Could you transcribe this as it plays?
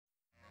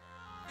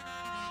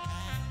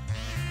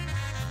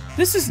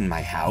This isn't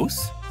my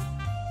house.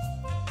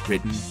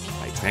 Written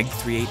by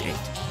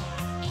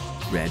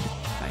Treg388. Read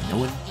by No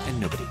One and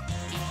Nobody.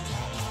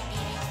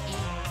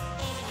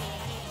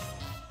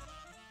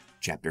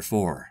 Chapter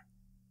 4.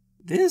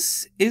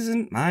 This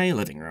isn't my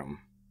living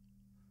room.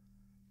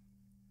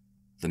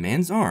 The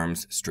man's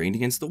arms strained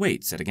against the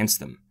weight set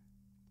against them.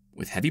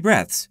 With heavy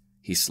breaths,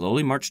 he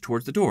slowly marched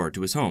towards the door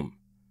to his home,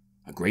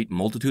 a great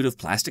multitude of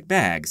plastic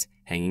bags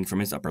hanging from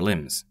his upper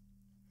limbs.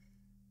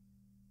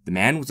 The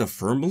man was a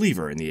firm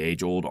believer in the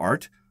age-old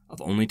art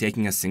of only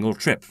taking a single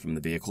trip from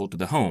the vehicle to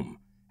the home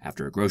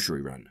after a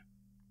grocery run.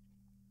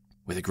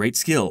 With a great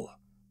skill,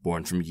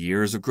 born from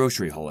years of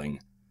grocery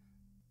hauling,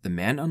 the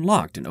man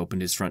unlocked and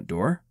opened his front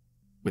door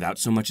without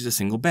so much as a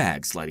single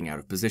bag sliding out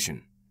of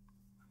position.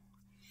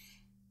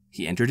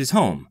 He entered his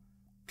home,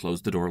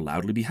 closed the door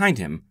loudly behind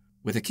him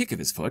with a kick of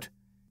his foot,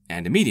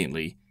 and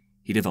immediately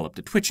he developed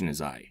a twitch in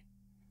his eye.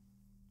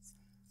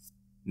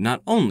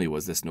 Not only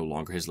was this no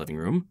longer his living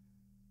room,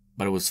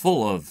 but it was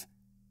full of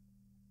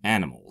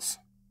animals.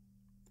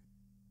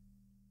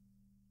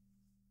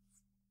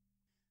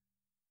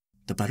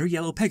 The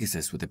butter-yellow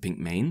Pegasus with the pink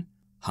mane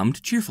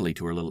hummed cheerfully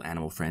to her little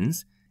animal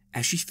friends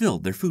as she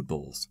filled their food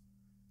bowls.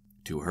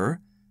 To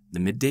her, the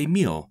midday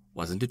meal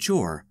wasn't a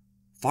chore.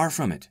 Far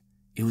from it.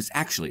 It was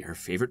actually her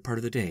favorite part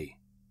of the day.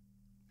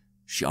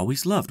 She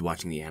always loved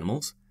watching the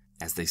animals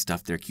as they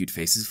stuffed their cute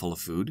faces full of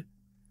food.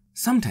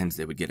 Sometimes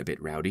they would get a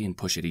bit rowdy and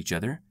push at each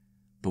other,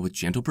 but with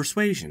gentle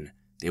persuasion,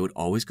 they would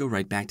always go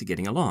right back to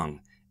getting along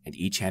and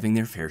each having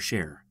their fair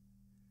share.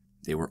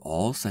 They were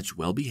all such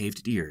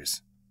well-behaved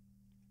dears.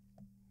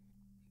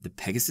 The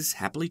Pegasus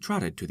happily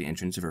trotted to the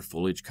entrance of her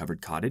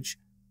foliage-covered cottage,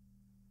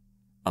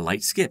 a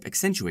light skip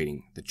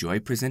accentuating the joy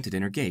presented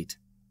in her gait.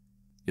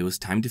 It was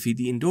time to feed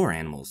the indoor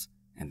animals,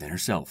 and then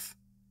herself.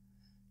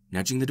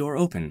 Nudging the door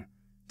open,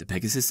 the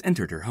Pegasus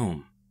entered her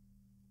home.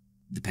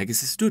 The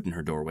Pegasus stood in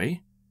her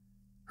doorway,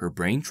 her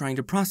brain trying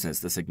to process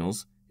the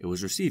signals it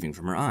was receiving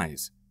from her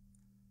eyes.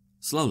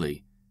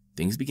 Slowly,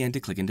 things began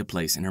to click into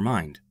place in her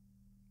mind.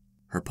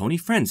 Her pony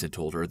friends had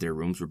told her their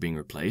rooms were being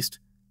replaced,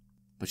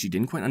 but she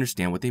didn't quite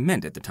understand what they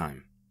meant at the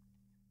time.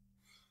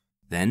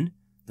 Then,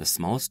 the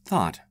smallest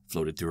thought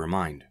floated through her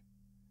mind.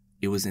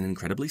 It was an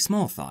incredibly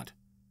small thought,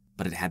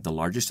 but it had the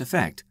largest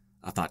effect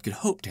a thought could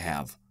hope to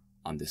have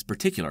on this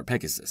particular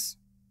Pegasus.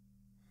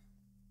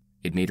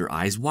 It made her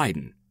eyes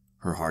widen,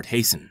 her heart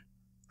hasten,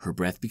 her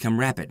breath become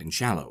rapid and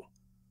shallow,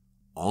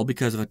 all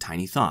because of a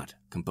tiny thought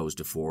composed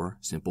of 4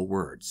 simple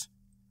words.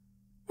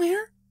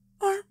 Where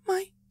are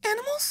my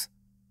animals?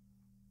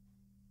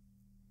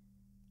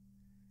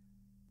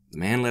 The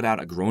man let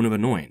out a groan of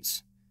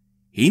annoyance.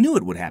 He knew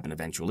it would happen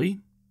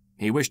eventually.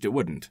 He wished it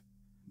wouldn't,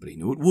 but he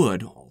knew it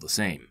would all the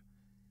same.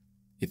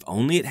 If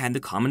only it had the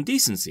common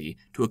decency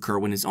to occur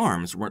when his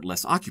arms weren't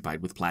less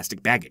occupied with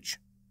plastic baggage.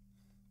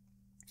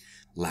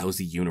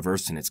 Lousy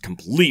universe and its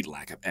complete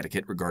lack of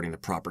etiquette regarding the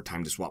proper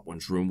time to swap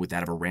one's room with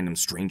that of a random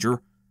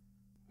stranger,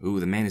 who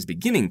the man is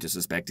beginning to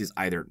suspect is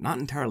either not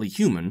entirely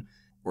human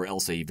or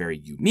else a very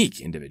unique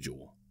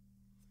individual.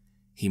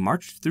 He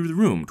marched through the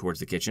room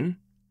towards the kitchen,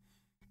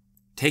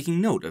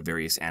 taking note of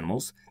various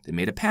animals that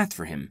made a path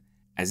for him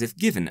as if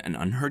given an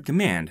unheard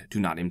command to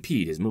not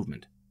impede his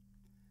movement.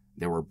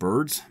 There were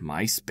birds,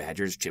 mice,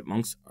 badgers,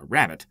 chipmunks, a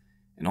rabbit,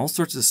 and all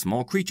sorts of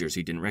small creatures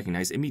he didn't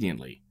recognize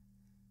immediately.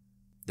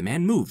 The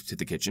man moved to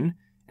the kitchen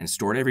and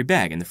stored every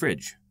bag in the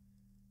fridge,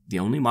 the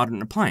only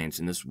modern appliance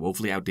in this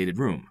woefully outdated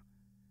room,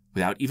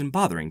 without even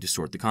bothering to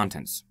sort the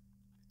contents.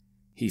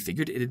 He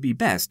figured it'd be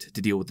best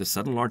to deal with the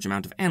sudden large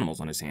amount of animals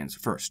on his hands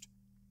first.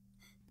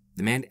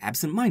 The man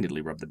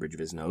absent-mindedly rubbed the bridge of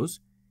his nose.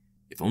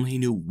 If only he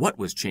knew what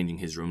was changing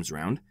his rooms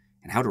around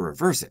and how to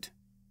reverse it.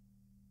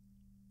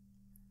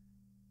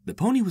 The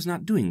pony was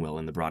not doing well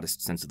in the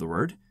broadest sense of the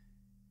word.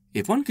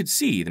 If one could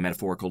see the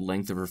metaphorical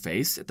length of her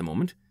face at the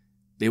moment,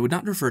 they would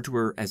not refer to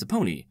her as a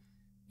pony.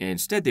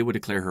 Instead, they would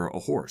declare her a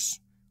horse,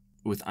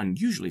 with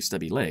unusually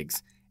stubby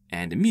legs,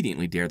 and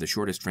immediately dare the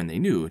shortest friend they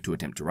knew to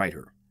attempt to ride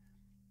her.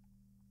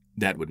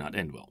 That would not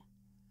end well.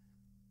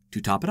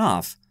 To top it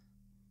off,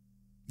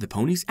 the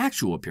pony's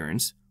actual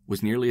appearance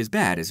was nearly as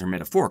bad as her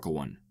metaphorical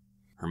one.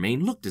 Her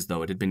mane looked as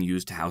though it had been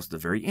used to house the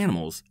very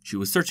animals she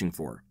was searching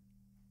for.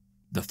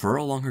 The fur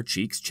along her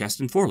cheeks, chest,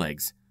 and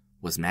forelegs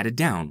was matted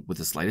down with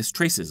the slightest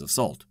traces of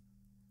salt,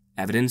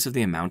 evidence of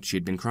the amount she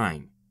had been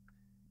crying.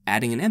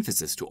 Adding an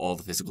emphasis to all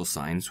the physical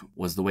signs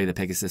was the way the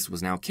Pegasus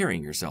was now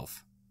carrying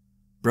herself.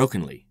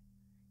 Brokenly.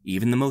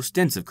 Even the most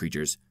dense of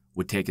creatures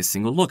would take a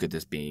single look at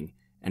this being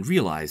and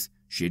realize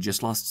she had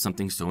just lost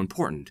something so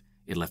important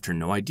it left her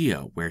no idea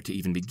where to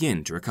even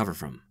begin to recover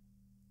from.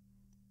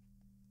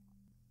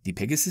 The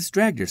Pegasus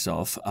dragged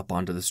herself up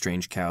onto the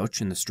strange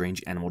couch in the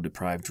strange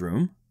animal-deprived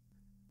room,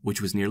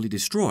 which was nearly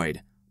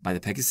destroyed by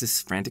the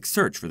Pegasus' frantic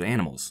search for the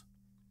animals,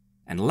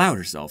 and allowed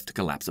herself to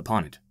collapse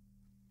upon it.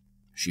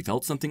 She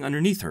felt something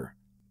underneath her,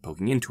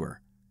 poking into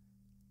her.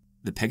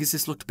 The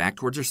Pegasus looked back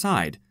towards her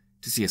side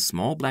to see a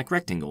small black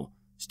rectangle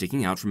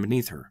sticking out from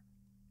beneath her.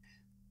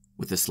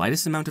 With the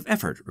slightest amount of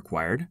effort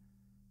required,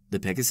 the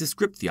Pegasus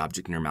gripped the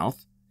object in her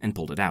mouth and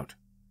pulled it out.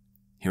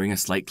 hearing a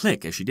slight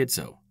click as she did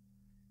so.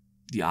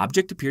 The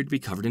object appeared to be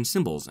covered in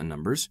symbols and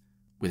numbers,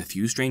 with a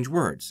few strange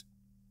words.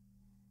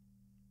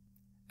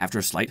 After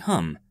a slight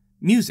hum,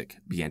 music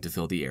began to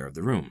fill the air of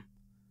the room.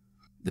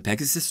 The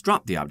Pegasus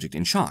dropped the object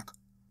in shock,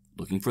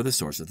 looking for the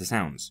source of the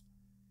sounds.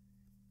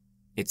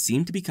 It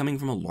seemed to be coming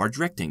from a large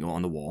rectangle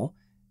on the wall,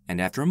 and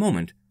after a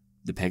moment,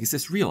 the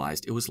Pegasus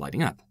realized it was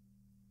lighting up.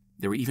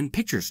 There were even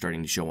pictures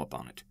starting to show up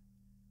on it.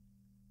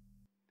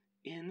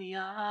 In the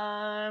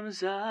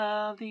arms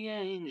of the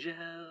angel.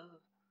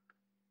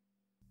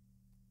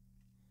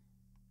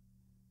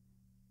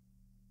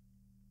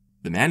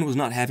 The man was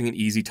not having an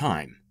easy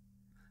time.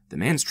 The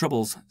man's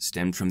troubles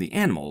stemmed from the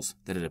animals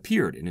that had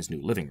appeared in his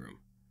new living room.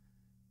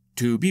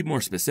 To be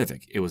more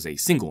specific, it was a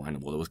single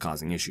animal that was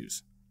causing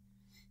issues.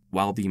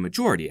 While the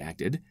majority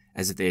acted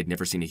as if they had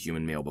never seen a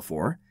human male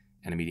before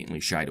and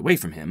immediately shied away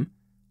from him,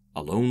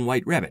 a lone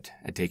white rabbit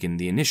had taken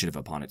the initiative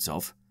upon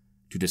itself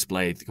to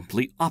display the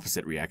complete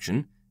opposite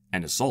reaction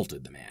and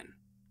assaulted the man.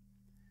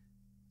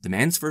 The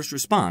man's first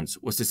response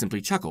was to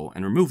simply chuckle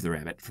and remove the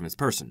rabbit from his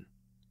person.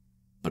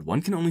 But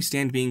one can only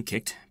stand being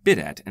kicked, bit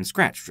at, and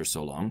scratched for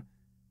so long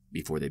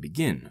before they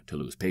begin to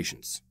lose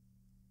patience.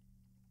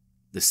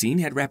 The scene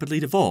had rapidly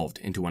devolved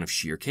into one of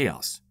sheer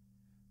chaos.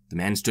 The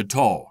man stood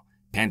tall,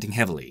 panting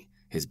heavily,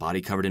 his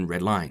body covered in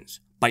red lines,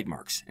 bite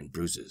marks, and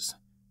bruises.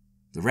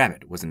 The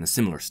rabbit was in a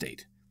similar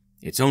state,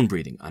 its own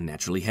breathing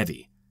unnaturally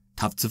heavy,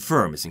 tufts of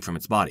fur missing from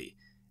its body,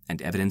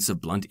 and evidence of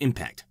blunt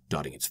impact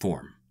dotting its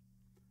form.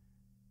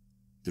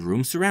 The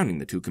room surrounding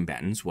the two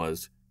combatants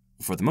was,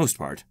 for the most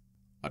part,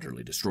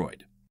 utterly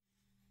destroyed.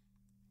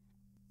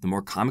 The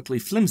more comically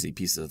flimsy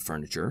pieces of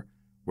furniture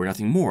were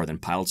nothing more than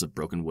piles of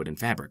broken wood and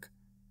fabric.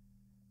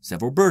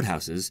 Several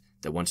birdhouses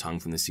that once hung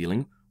from the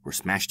ceiling were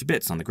smashed to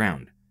bits on the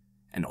ground,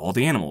 and all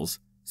the animals,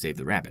 save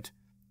the rabbit,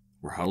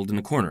 were huddled in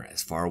a corner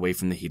as far away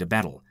from the heat of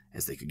battle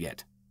as they could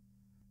get.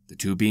 The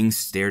two beings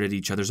stared at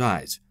each other's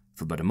eyes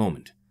for but a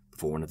moment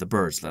before one of the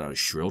birds let out a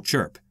shrill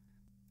chirp,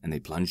 and they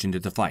plunged into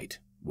the fight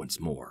once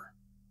more.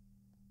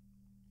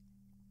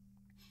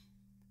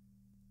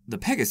 The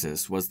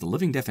Pegasus was the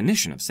living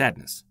definition of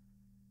sadness.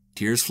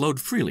 Tears flowed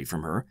freely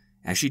from her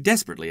as she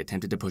desperately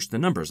attempted to push the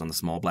numbers on the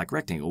small black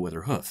rectangle with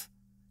her hoof.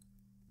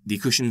 The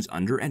cushions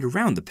under and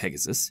around the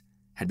Pegasus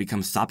had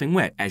become sopping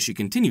wet as she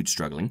continued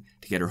struggling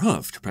to get her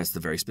hoof to press the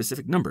very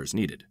specific numbers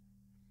needed.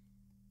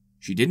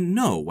 She didn't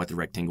know what the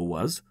rectangle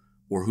was,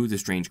 or who the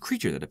strange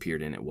creature that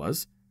appeared in it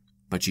was,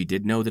 but she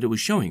did know that it was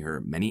showing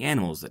her many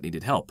animals that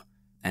needed help,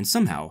 and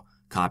somehow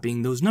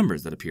copying those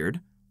numbers that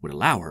appeared would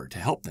allow her to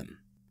help them.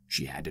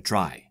 She had to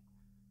try.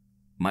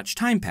 Much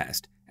time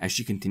passed as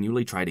she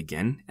continually tried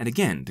again and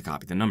again to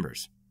copy the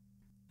numbers.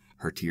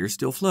 Her tears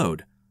still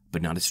flowed,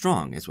 but not as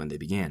strong as when they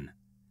began.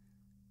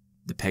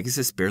 The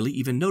Pegasus barely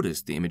even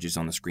noticed the images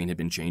on the screen had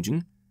been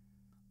changing,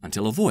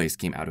 until a voice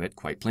came out of it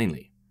quite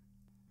plainly.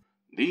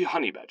 The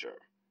honey badger.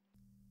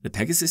 The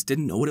Pegasus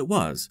didn't know what it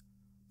was,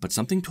 but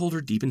something told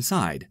her deep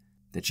inside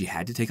that she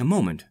had to take a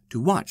moment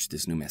to watch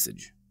this new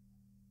message.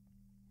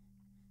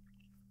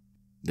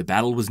 The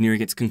battle was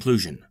nearing its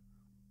conclusion.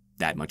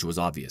 That much was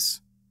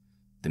obvious.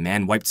 The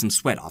man wiped some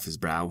sweat off his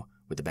brow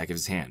with the back of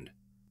his hand.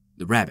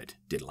 The rabbit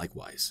did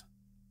likewise.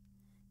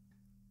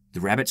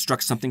 The rabbit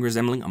struck something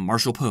resembling a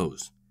martial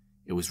pose.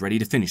 It was ready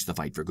to finish the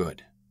fight for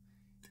good.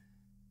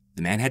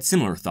 The man had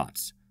similar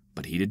thoughts,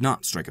 but he did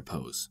not strike a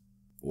pose,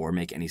 or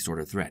make any sort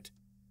of threat.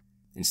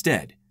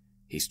 Instead,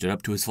 he stood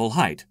up to his full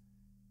height,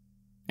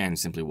 and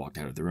simply walked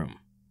out of the room.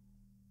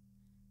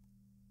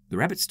 The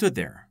rabbit stood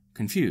there,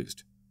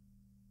 confused.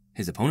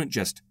 His opponent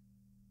just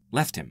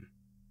left him.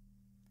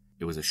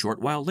 It was a short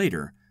while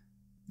later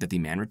that the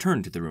man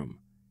returned to the room,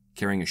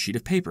 carrying a sheet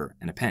of paper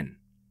and a pen.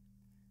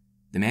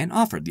 The man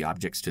offered the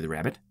objects to the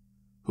rabbit,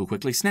 who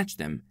quickly snatched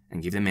them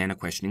and gave the man a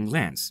questioning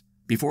glance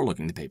before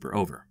looking the paper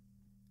over.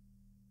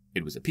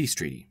 It was a peace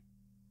treaty.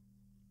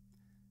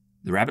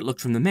 The rabbit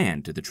looked from the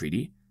man to the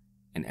treaty,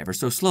 and ever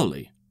so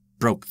slowly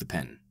broke the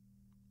pen.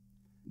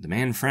 The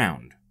man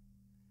frowned.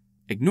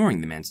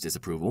 Ignoring the man's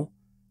disapproval,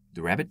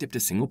 the rabbit dipped a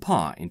single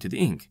paw into the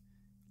ink,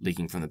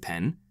 leaking from the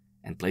pen,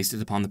 and placed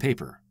it upon the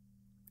paper.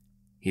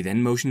 He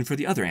then motioned for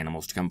the other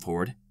animals to come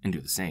forward and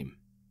do the same.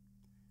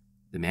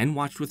 The man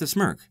watched with a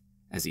smirk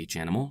as each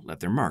animal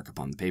left their mark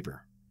upon the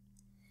paper.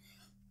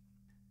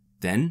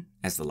 Then,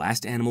 as the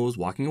last animal was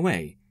walking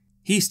away,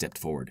 he stepped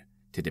forward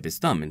to dip his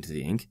thumb into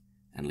the ink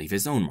and leave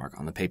his own mark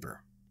on the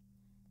paper.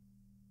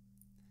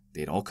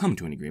 They had all come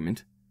to an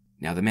agreement.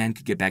 Now the man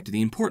could get back to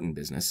the important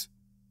business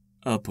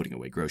of putting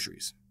away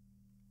groceries.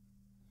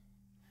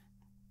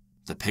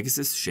 The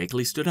Pegasus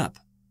shakily stood up,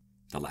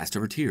 the last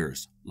of her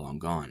tears long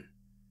gone.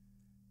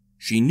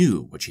 She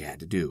knew what she had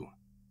to do.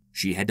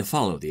 She had to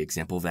follow the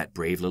example of that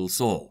brave little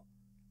soul,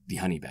 the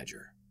honey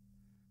badger.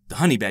 The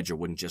honey badger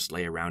wouldn't just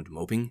lay around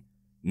moping.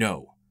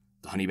 No,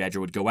 the honey badger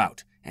would go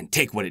out and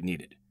take what it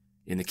needed.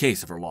 In the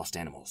case of her lost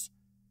animals,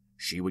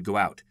 she would go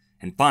out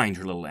and find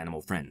her little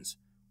animal friends,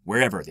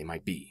 wherever they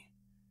might be.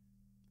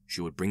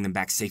 She would bring them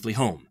back safely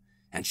home,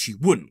 and she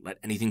wouldn't let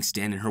anything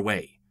stand in her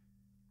way.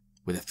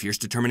 With a fierce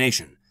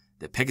determination,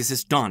 the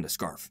Pegasus donned a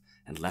scarf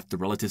and and left the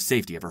relative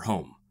safety of her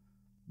home.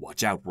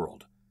 Watch out,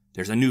 world.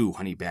 There's a new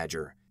honey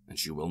badger, and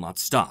she will not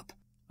stop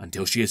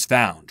until she has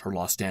found her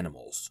lost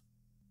animals.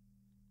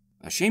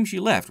 A shame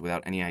she left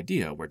without any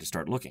idea where to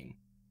start looking.